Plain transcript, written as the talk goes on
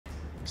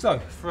So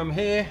from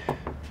here,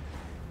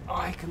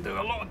 I can do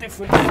a lot of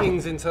different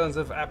things in terms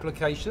of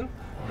application.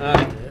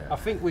 I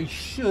think we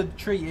should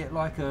treat it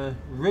like a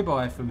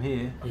ribeye from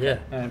here. Yeah.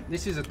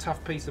 This is a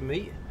tough piece of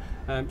meat.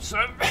 So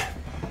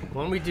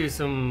why don't we do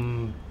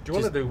some? Do you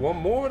want to do one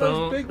more of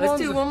those big ones?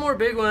 Let's do one more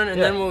big one,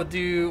 and then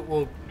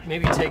we'll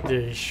maybe take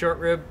the short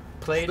rib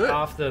plate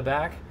off the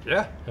back.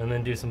 Yeah. And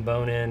then do some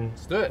bone-in,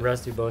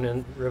 rusty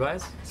bone-in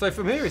ribeyes. So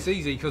from here it's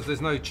easy because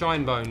there's no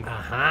chine bone.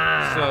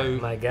 Aha! So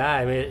my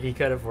guy, he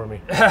cut it for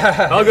me.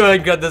 I'll go ahead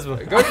and cut this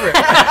one. Go for it.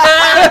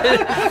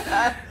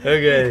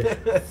 Okay.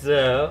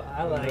 So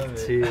I like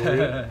to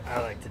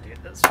do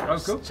it this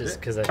first. Oh, cool.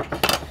 Just because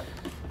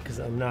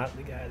I'm not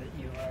the guy that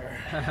you are.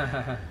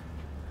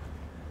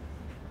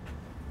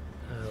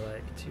 I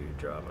like to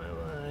draw my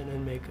line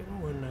and make it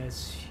one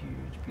nice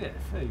huge. Yeah,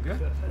 there you go.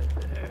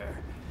 There.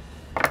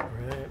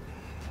 Right.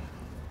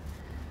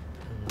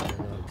 And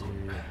then I'll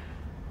do.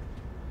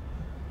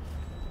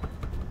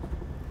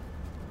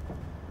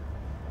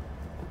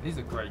 These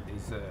are great.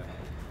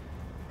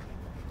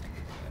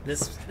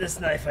 This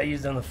knife I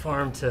used on the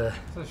farm to.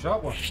 It's a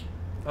sharp one.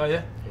 Oh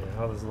yeah.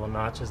 Yeah, all those little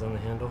notches on the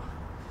handle.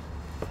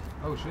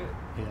 Oh shit.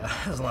 Yeah,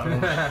 there's a lot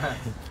of them.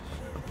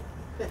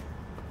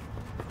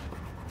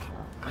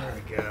 There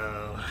we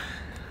go.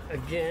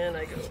 Again,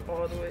 I go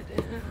all the way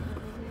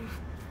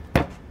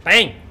down.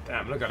 Bang!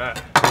 Damn, look at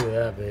that. Look at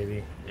that,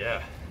 baby.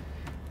 Yeah.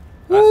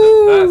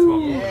 Woo! That's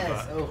what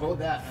yes. Oh, hold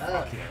that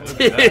up.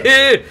 Dude,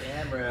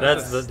 Camera.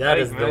 that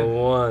is the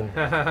one.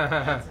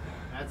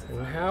 That's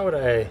and how would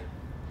I?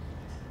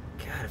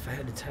 God, if I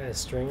had to tie a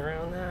string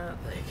around that,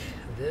 like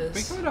this.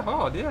 It'd be kind of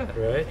hard, yeah.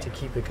 Right, to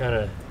keep it kind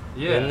of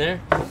in there.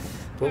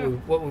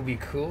 What would be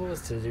cool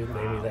is to do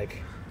maybe like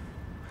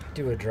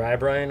do a dry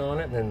brine on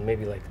it, and then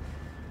maybe like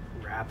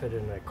wrap it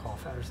in like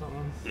cough fat or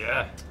something.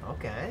 Yeah.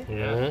 okay.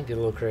 Yeah, get a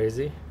little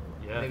crazy.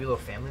 Yeah. Maybe a little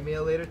family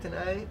meal later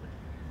tonight.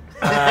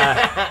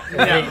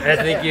 I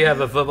think you have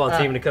a football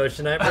team to coach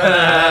tonight, bro.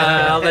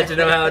 I'll let you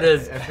know how it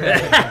is.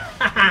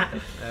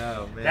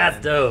 Oh man.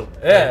 That's dope.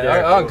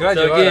 Yeah, I'm glad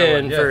so you like that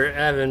again, one, yeah. for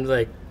Evan,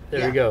 like,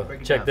 there we go.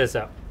 break it Check down. this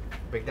out.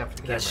 Break down for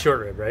the camera. That's short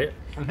rib, right?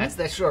 That's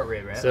that short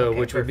rib, right? So Okay,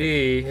 which would perfect.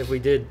 be, if we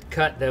did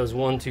cut those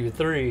 1, 2,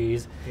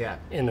 3s Yeah.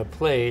 in a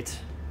plate,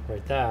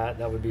 right?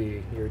 That would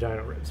be your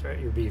dino ribs, right?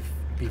 Your beef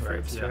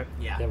ribs, yeah. right?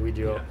 Yeah. That we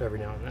do every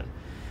now and then.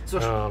 So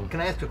can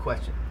I ask a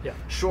question? Yeah.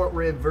 Short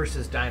rib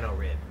versus dino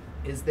rib.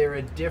 Is there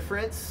a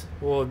difference?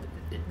 Well,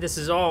 this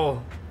is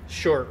all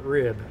short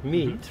rib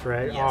meat,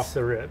 right? Yes. Off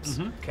the ribs,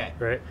 Okay.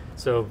 right?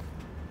 So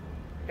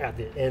at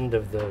the end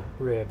of the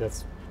rib,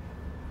 that's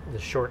the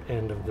short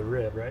end of the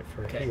rib, right?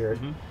 For here,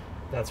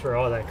 that's where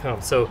all that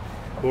comes. So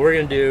what we're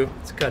gonna do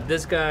is cut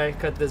this guy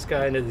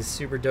into these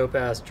super dope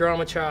ass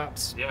drama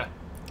chops. Yeah.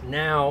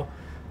 Now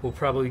we'll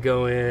probably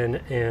go in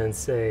and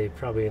say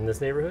probably in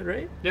this neighborhood,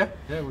 right? Yeah.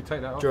 Yeah, we'll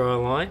take that off. Draw a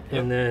line,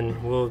 and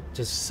then we'll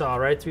just saw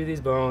right through these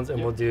bones, and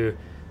we'll do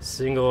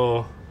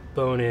single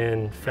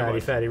bone-in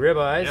fatty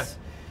ribeyes,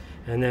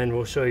 and then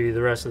we'll show you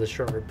the rest of the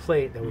short rib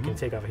plate that we can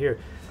take off of here.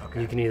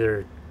 Okay. You can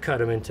either cut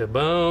them into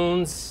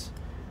bones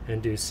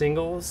and do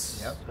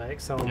singles, like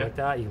something like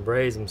that. You can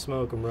braise them,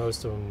 smoke them,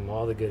 roast them,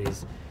 all the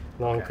goodies,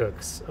 long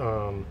cooks,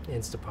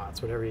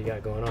 Instapots, whatever you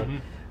got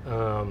going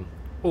on.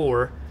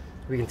 Or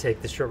we can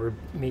take the short rib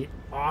meat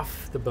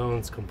off the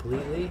bones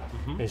completely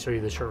and show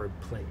you the short rib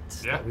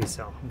plates that we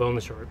sell. Bone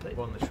the short rib plate.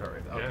 Bone the short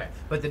rib. Okay.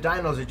 But the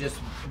dinos are just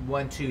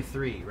 1, 2,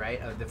 3,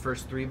 right? The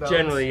first 3 bones.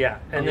 Generally, yeah.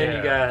 And then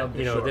you got,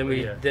 you know,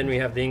 short then we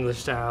have the English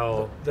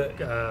style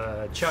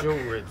Short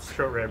ribs.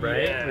 short rib,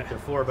 right? Yeah. With the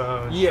 4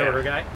 bones Yeah. shorter guy.